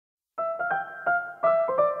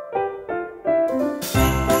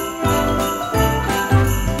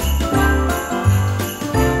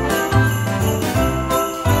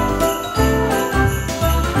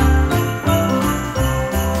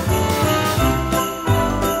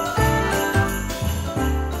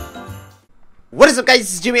What is up, guys?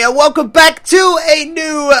 This is Jimmy and welcome back to a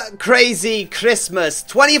new crazy Christmas.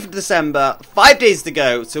 20th of December, 5 days to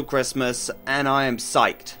go till Christmas, and I am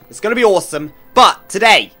psyched. It's going to be awesome, but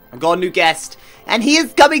today I've got a new guest, and he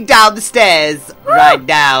is coming down the stairs right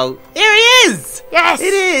now. Here he is! Yes!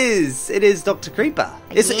 It is! It is Dr. Creeper.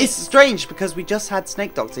 It's strange because we just had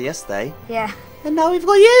Snake Doctor yesterday. Yeah. And now we've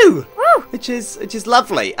got you! Woo! Which is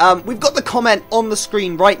lovely. We've got the comment on the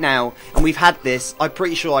screen right now, and we've had this. I'm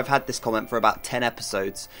pretty sure I've had this comment for about 10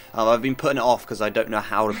 episodes. I've been putting it off because I don't know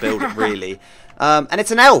how to build it really. And it's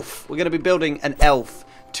an elf. We're going to be building an elf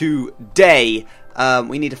today.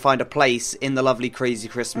 We need to find a place in the lovely crazy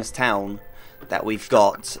Christmas town that we've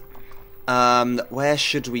got. Where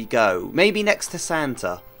should we go? Maybe next to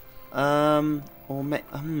Santa.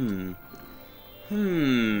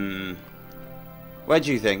 Where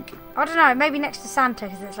do you think? I don't know, maybe next to Santa,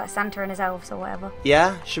 because it's like Santa and his elves or whatever.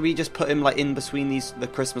 Yeah? Should we just put him like in between the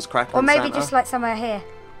Christmas cracker or maybe Santa? just like somewhere here.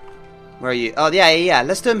 Where are you? Oh, yeah.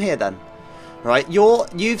 Let's do him here then. Right,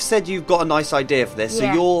 you've said you've got a nice idea for this,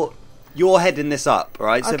 yeah. so you're heading this up,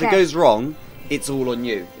 right? So okay. if it goes wrong, it's all on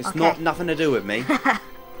you. It's okay. nothing to do with me.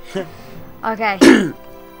 Okay.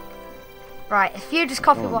 Right, if you just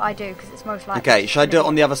copy what I do, because it's most likely. Okay, should I do it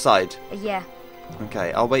on the other side? Yeah.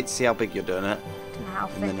 Okay, I'll wait to see how big you're doing it. I don't know how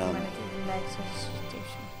thick I'm going to do the legs, so just do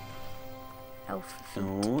some elf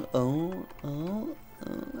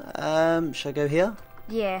feet. Should I go here?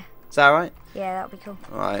 Yeah. Is that alright? Yeah, that'll be cool.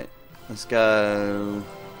 Alright, let's go.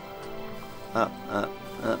 Up.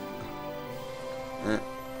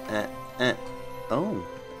 Oh.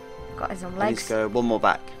 Got his own Let's legs. go one more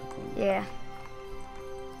back. Yeah.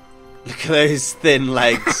 Look at those thin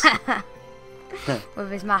legs.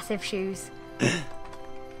 With his massive shoes.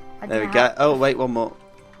 There we go. Oh, wait, one more.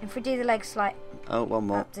 If we do the legs like one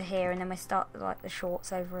more. up to here, and then we start like the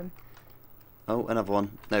shorts over him. Oh, another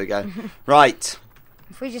one. There we go. Right.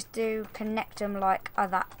 If we just connect them like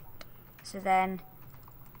that, so then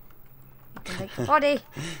you can make the body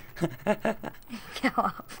go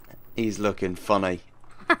up. He's looking funny.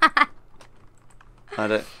 I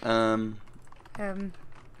don't.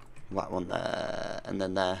 That one there, and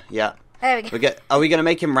then there. Yeah. There we go. Are we gonna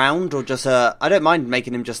make him round or just? I don't mind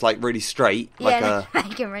making him just like really straight. Yeah,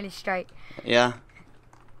 make him really straight. Yeah.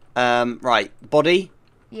 Right. Body.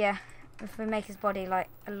 Yeah. If we make his body like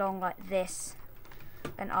along like this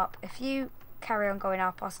and up. If you carry on going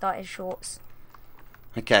up, I'll start his shorts.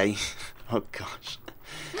 Okay. Oh gosh.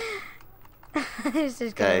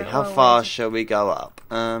 Okay. How far shall we go up?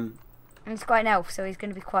 And he's quite an elf, so he's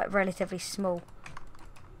going to be quite relatively small.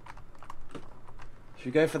 Should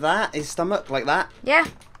we go for that? His stomach like that? Yeah.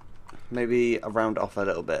 Maybe round off a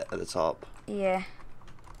little bit at the top. Yeah.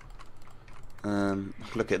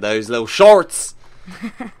 Look at those little shorts.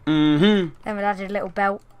 Then we'll add a little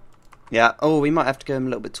belt. Yeah. Oh, we might have to go a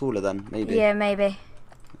little bit taller then. Maybe. Yeah, maybe.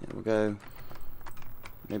 Yeah, we'll go.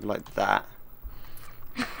 Maybe like that.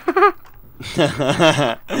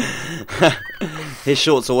 His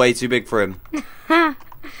shorts are way too big for him.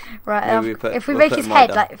 Right. If we make his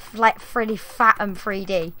head like really fat and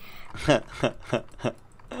 3D.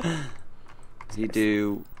 You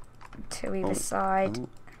do to either side. Oh.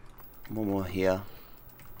 One more here.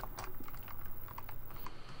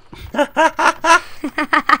 Look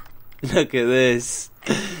at this.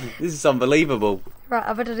 This is unbelievable. Right,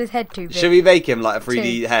 I've done his head too big. Should we make him like a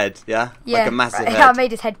 3D head? Yeah? Yeah. Like a massive head. Yeah, I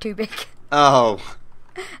made his head too big. Oh.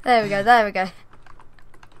 There we go.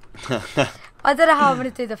 I don't know how I'm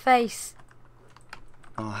going to do the face.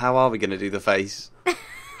 Oh, how are we going to do the face?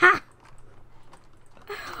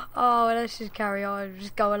 Oh, let's just carry on.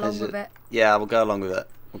 Just go along with it. Yeah, we'll go along with it.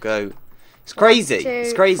 We'll go. It's crazy. 1, 2,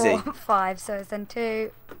 it's crazy. 4, 5. So it's then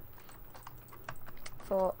 2,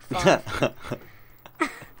 4, 5.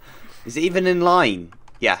 Is it even in line?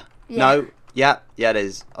 Yeah. No. Yeah. Yeah, it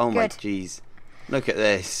is. Oh my jeez. Look at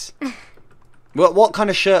this. What kind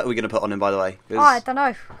of shirt are we going to put on him, by the way? Oh, I don't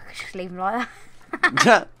know. Just leave him like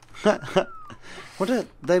that.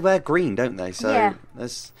 They wear green, don't they? So yeah.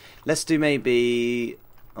 Let's do maybe.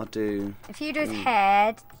 I'll do. If you do his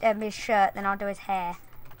head, his shirt, then I'll do his hair.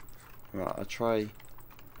 Right, I'll try.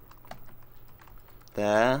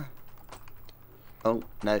 There. Oh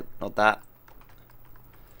no, not that.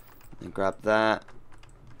 Then grab that.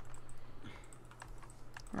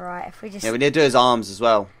 Right, if we just. Yeah, we need to do his arms as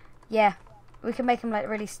well. Yeah, we can make him like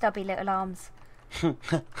really stubby little arms.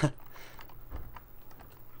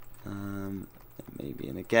 Maybe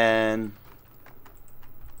and again.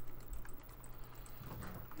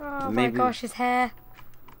 Oh my gosh, his hair.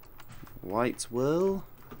 White wool.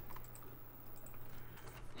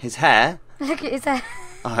 His hair? Look at his hair.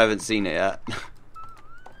 I haven't seen it yet.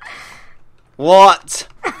 What?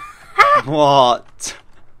 What?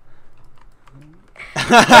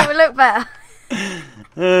 It would look better.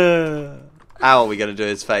 How are we going to do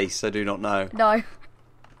his face? I do not know. No.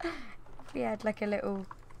 We had like a little...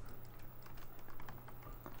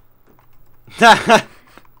 That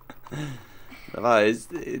is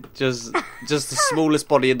just the smallest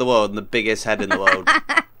body in the world and the biggest head in the world.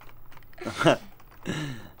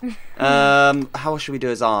 How should we do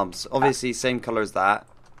his arms? Obviously, same colour as that.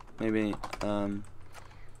 Maybe.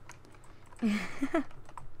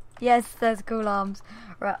 Yes, there's cool arms.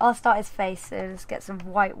 Right, I'll start his face. So let's get some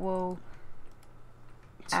white wool.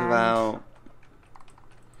 It's about.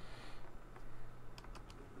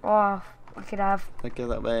 Oh, I could have. Like go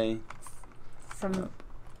that way. Some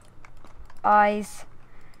eyes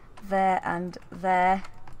there and there.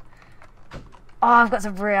 Oh, I've got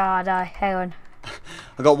some real hard eye. Hang on.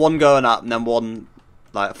 I got one going up and then one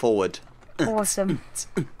like forward. Awesome.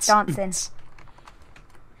 Dancing.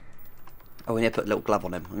 Oh, we need to put a little glove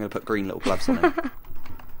on him. I'm going to put green little gloves on him.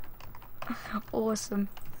 Awesome.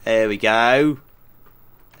 There we go.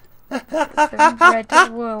 Some red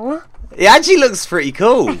wool. He actually looks pretty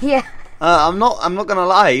cool. Yeah. I'm not gonna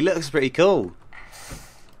lie. He looks pretty cool.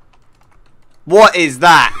 What is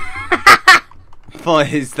that?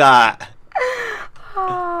 What is that?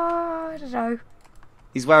 Oh, I don't know.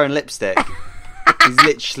 He's wearing lipstick. He's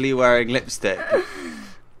literally wearing lipstick.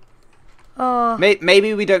 Oh.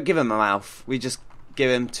 Maybe we don't give him a mouth. We just give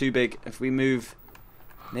him too big. If we move,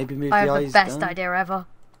 maybe move I the have eyes the best down. idea ever.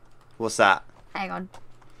 What's that? Hang on.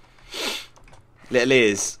 Little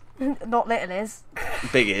ears. Not little ears.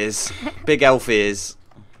 Big ears. Big elf ears.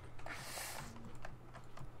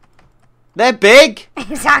 They're big.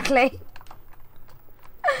 Exactly.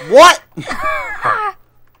 What?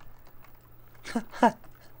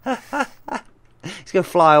 He's gonna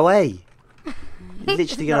fly away. He's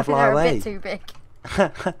literally gonna fly They're away. a bit too big.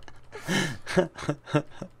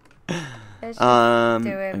 Let's just do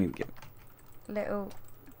Let me him. get Little.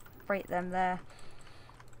 Break them there.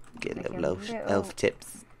 Make little him elf, little. elf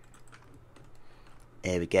tips.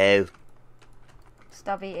 There we go.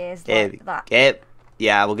 Stubby ears There like we that. go.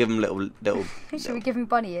 Yeah, we'll give him little. Should we give him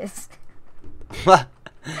bunny ears? I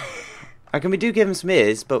reckon we do give him some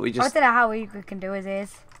ears, but we I just don't know how we can do his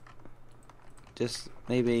ears.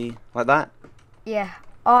 maybe like that. Yeah.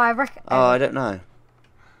 Oh, I reckon. Oh, I don't know.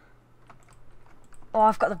 Oh,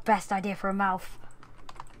 I've got the best idea for a mouth.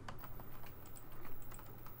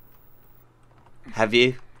 Have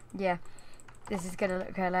you? Yeah. This is gonna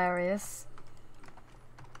look hilarious.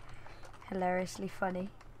 Hilariously funny.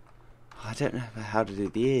 I don't know how to do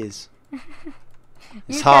the ears.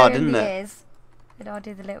 It's You hard, go in isn't the it? ears, and I'll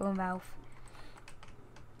do the little mouth.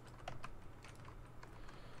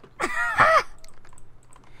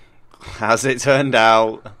 How's it turned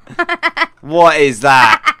out? What is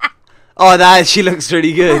that? Oh, that actually looks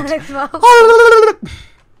really good. That looks well-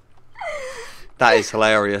 That is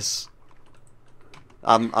hilarious.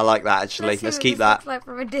 I like that actually. see Let's what keep this that. looks like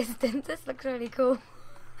from a distance. This looks really cool.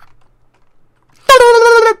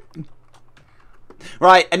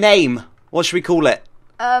 Right, a name. What should we call it?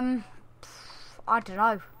 I don't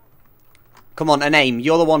know. Come on, a name.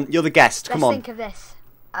 You're the one. You're the guest. Come Let's on. think of this.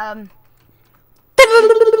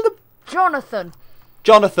 Jonathan.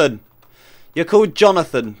 Jonathan. You're called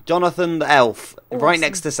Jonathan. Jonathan the elf. Right Awesome.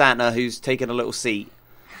 next to Santa, who's taking a little seat.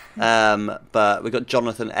 But we've got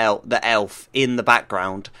Jonathan the elf in the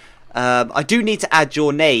background. I do need to add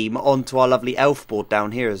your name onto our lovely elf board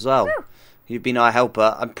down here as well. Woo. You've been our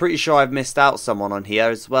helper. I'm pretty sure I've missed out someone on here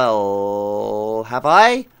as well. Have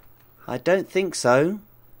I? I don't think so.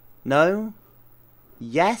 No?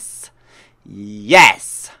 Yes?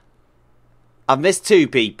 Yes! I've missed 2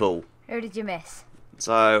 people. Who did you miss?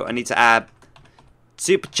 So I need to add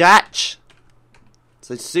Super Chatch.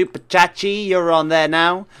 So Super Chachi, you're on there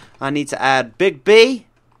now. I need to add Big B.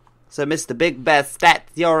 So Mr. Big Best Stats,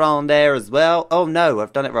 you're on there as well. Oh no,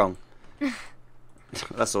 I've done it wrong.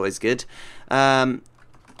 That's always good. Super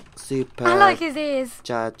I like his ears.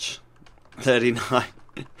 Judge 39.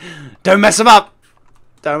 Don't mess them up.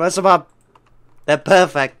 Don't mess them up. They're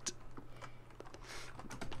perfect.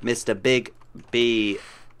 Mr. Big B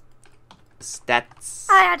Stats.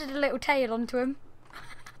 I added a little tail onto him.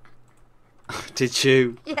 Did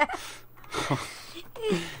you? Yeah.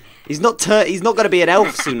 He's not going to be an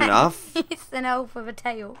elf soon enough. He's an elf with a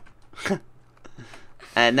tail.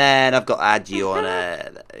 And then I've got to add you on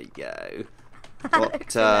it. There you go. That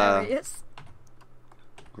looks hilarious.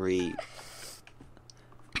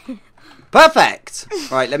 Perfect.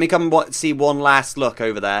 Right, let me come and see one last look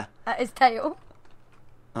over there. At his tail.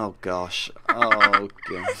 Oh gosh. Oh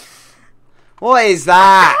god. What is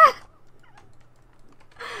that?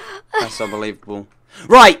 That's unbelievable.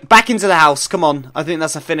 Right, back into the house. Come on. I think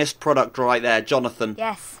that's a finished product right there, Jonathan.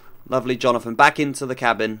 Yes. Lovely, Jonathan. Back into the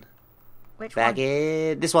cabin. Which Back one?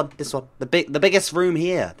 in. This one. The biggest room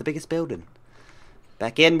here. The biggest building.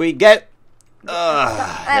 Back in we go.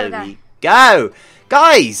 There we go.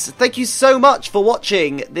 Guys, thank you so much for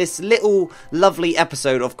watching this little lovely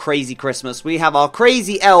episode of Crazy Christmas. We have our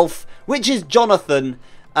crazy elf, which is Jonathan,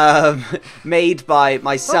 made by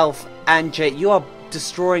myself and Jay. You are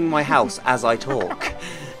destroying my house as I talk.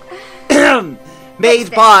 Made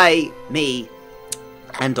by me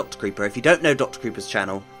and Dr. Creeper. If you don't know Dr. Creeper's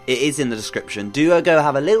channel, it is in the description. Do go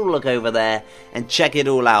have a little look over there and check it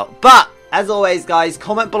all out. But as always, guys,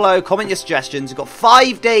 comment below, comment your suggestions. We've got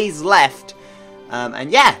 5 days left.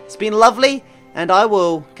 And yeah, it's been lovely, and I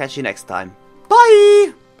will catch you next time.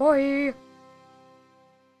 Bye! Bye!